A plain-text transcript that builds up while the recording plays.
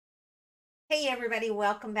Hey everybody,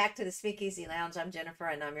 welcome back to the Speakeasy Lounge. I'm Jennifer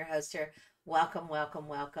and I'm your host here. Welcome, welcome,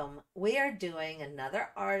 welcome. We are doing another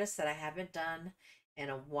artist that I haven't done in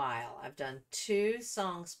a while. I've done 2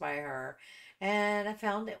 songs by her and I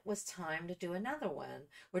found it was time to do another one.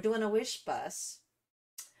 We're doing a Wish Bus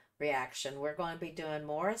reaction. We're going to be doing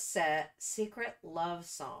Morissette, Secret Love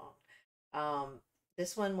Song.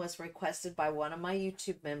 This one was requested by one of my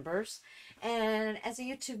YouTube members. And as a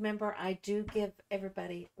YouTube member, I do give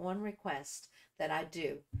everybody one request that I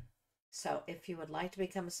do. So if you would like to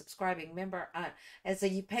become a subscribing member, as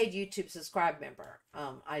a paid YouTube subscribe member,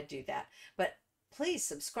 I do that. But please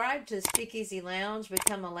subscribe to the Speakeasy Lounge,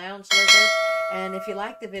 become a lounge lizard. And if you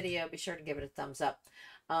like the video, be sure to give it a thumbs up.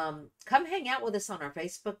 Come hang out with us on our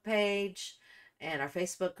Facebook page and our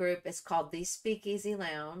Facebook group. It's called The Speakeasy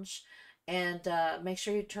Lounge. And make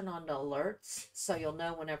sure you turn on the alerts so you'll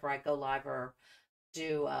know whenever I go live or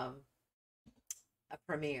do a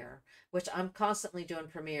premiere, which I'm constantly doing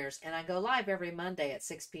premieres. And I go live every Monday at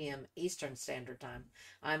 6 p.m. Eastern Standard Time.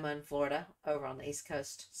 I'm in Florida, over on the East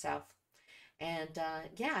Coast, South. And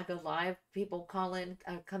yeah, I go live. People call in,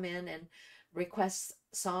 come in and request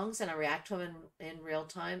songs, and I react to them in real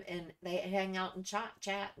time. And they hang out and chat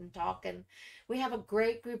and talk. And we have a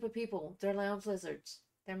great group of people. They're lounge lizards.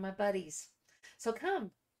 They're my buddies. So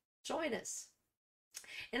come, join us.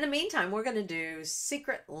 In the meantime, we're going to do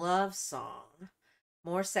Secret Love Song.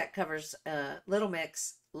 Morissette covers Little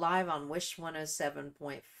Mix live on Wish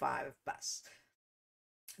 107.5 bus.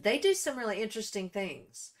 They do some really interesting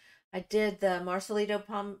things. I did the Marcelito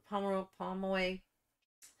Pomoy,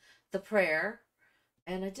 the prayer.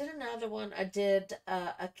 And I did another one. I did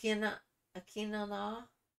Akina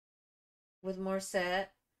with Morissette.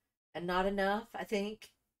 And Not Enough, I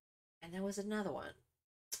think. And there was another one.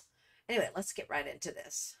 Anyway, let's get right into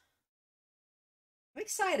this. I'm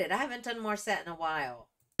excited. I haven't done Morissette in a while.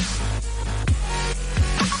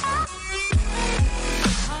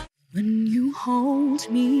 When you hold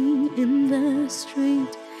me in the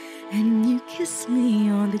street and you kiss me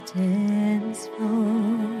on the dance floor.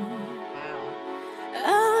 Wow.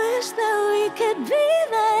 I wish that we could be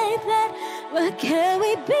like that. But can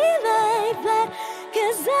we be like that?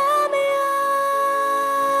 'Cause I'm yours.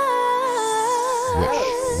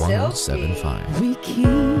 107.5. We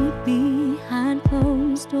keep behind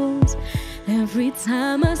closed doors. Every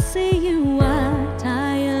time I see you, I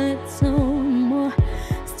die a little more.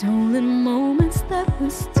 Stolen moments that we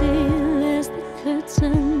steal as the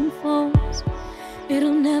curtain falls.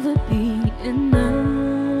 It'll never be enough.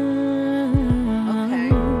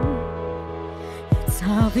 Okay. It's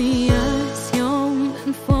obvious you're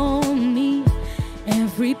meant for me.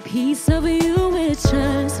 Every piece of you, it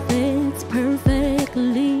just fits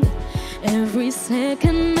perfectly. Every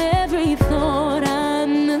second, every thought,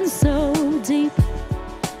 I'm in so deep.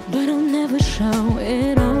 But I'll never show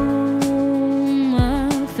it on my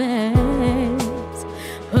face.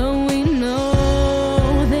 But we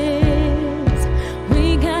know this.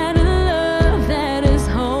 We got a love that is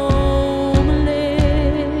homeless.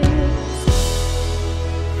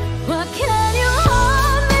 What can you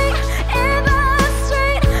hold me in the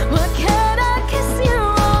street? What can I kiss you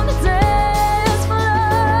on the dance floor?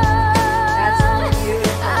 That's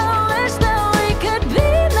beautiful. I wish that we could be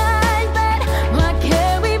like that. Why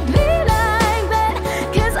can't we be like that?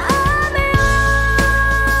 'Cause I'm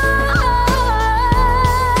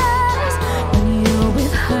yours. When you're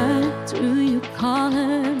with her, do you call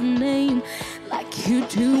her name like you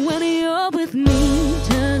do when you're with me?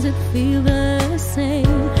 Does it feel the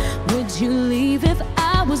same? Would you leave if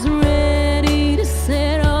I was ready to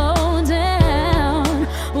settle down?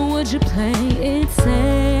 Would you play it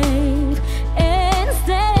safe and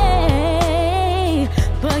stay?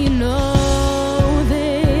 But you know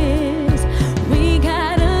this. We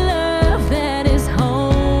got a love that is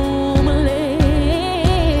homeless.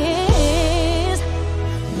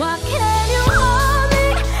 Why can't you hold me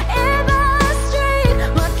in the street?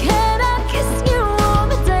 Why can't I kiss you on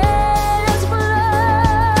the dance floor?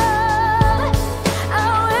 I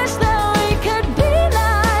wish that we could be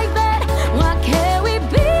like that. Why can't we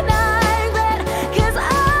be like that? 'Cause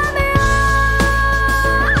I'm yours.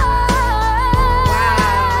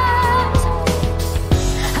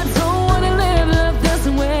 I don't wanna live life this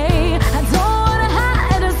way. I don't wanna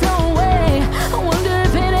hide this away. I wonder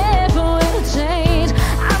if it ever will change.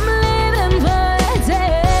 I'm living for a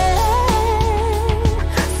day,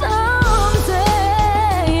 someday.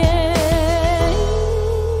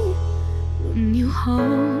 When you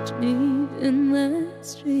hold me in the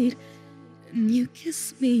street and you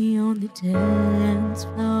kiss me on the dance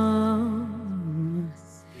floor.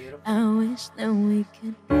 Beautiful. I wish that we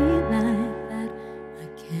could be like that. Why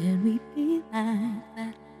can't we be like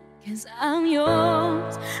that, 'cause I'm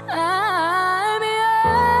yours, I'm yours.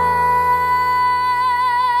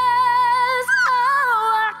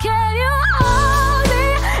 Oh, can you hold me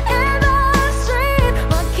in the street?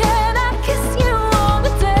 Why can't I kiss you on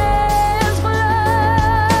the dance floor?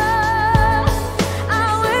 I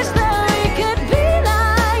wish that we could be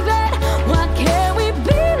like that. Why can't we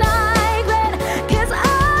be like that? 'Cause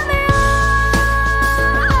I'm yours.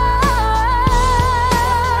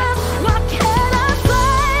 Why can't I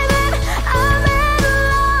say that I'm in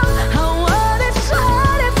love? I wanna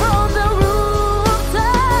shout it from the rooftops.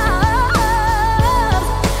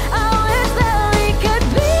 I wish that we could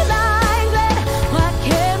be like that. Why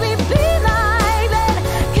can't we be like that?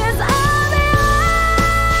 'Cause I'm yours.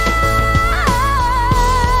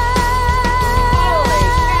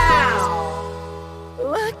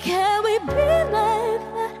 Why can't we be like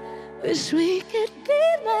that? Wish we could be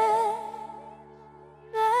like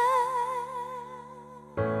that.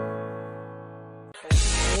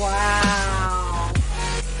 Wow.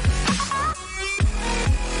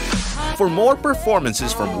 For more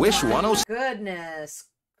performances from Wish 107. Goodness.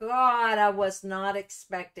 God, I was not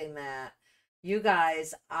expecting that. You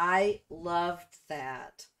guys, I loved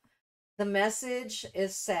that. The message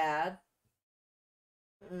is sad.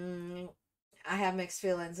 I have mixed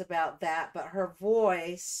feelings about that, but her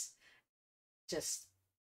voice, just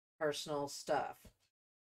personal stuff.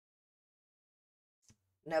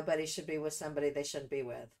 Nobody should be with somebody they shouldn't be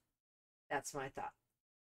with. That's my thought.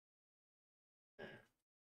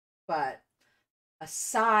 But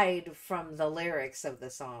aside from the lyrics of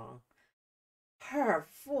the song, her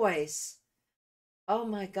voice, oh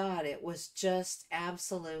my God, it was just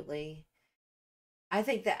absolutely, I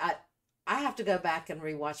think that I have to go back and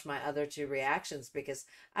rewatch my other two reactions, because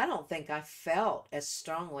I don't think I felt as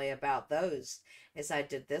strongly about those as I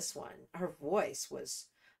did this one. Her voice was,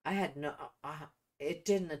 I had no, it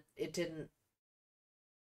didn't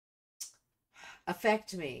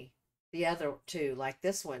affect me, the other two, like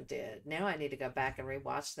this one did. Now I need to go back and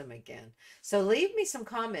rewatch them again. So leave me some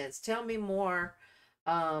comments. Tell me more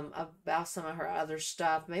about some of her other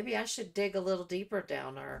stuff. Maybe I should dig a little deeper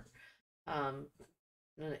down her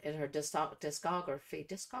in her discography.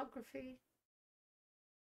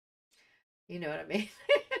 You know what I mean?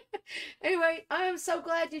 Anyway, I am so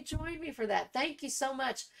glad you joined me for that. Thank you so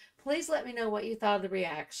much. Please let me know what you thought of the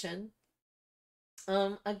reaction.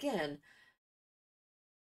 Again,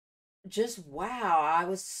 just wow, I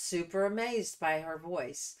was super amazed by her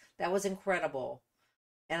voice. That was incredible.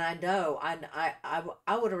 And I know I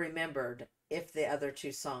would have remembered if the other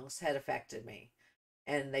two songs had affected me,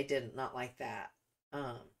 and they didn't, not like that.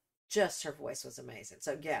 Just her voice was amazing.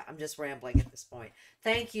 So yeah, I'm just rambling at this point.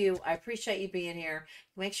 Thank you. I appreciate you being here.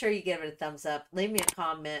 Make sure you give it a thumbs up. Leave me a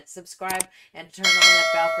comment. Subscribe and turn on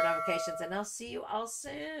that bell for notifications. And I'll see you all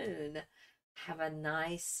soon. Have a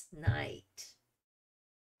nice night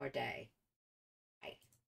or day.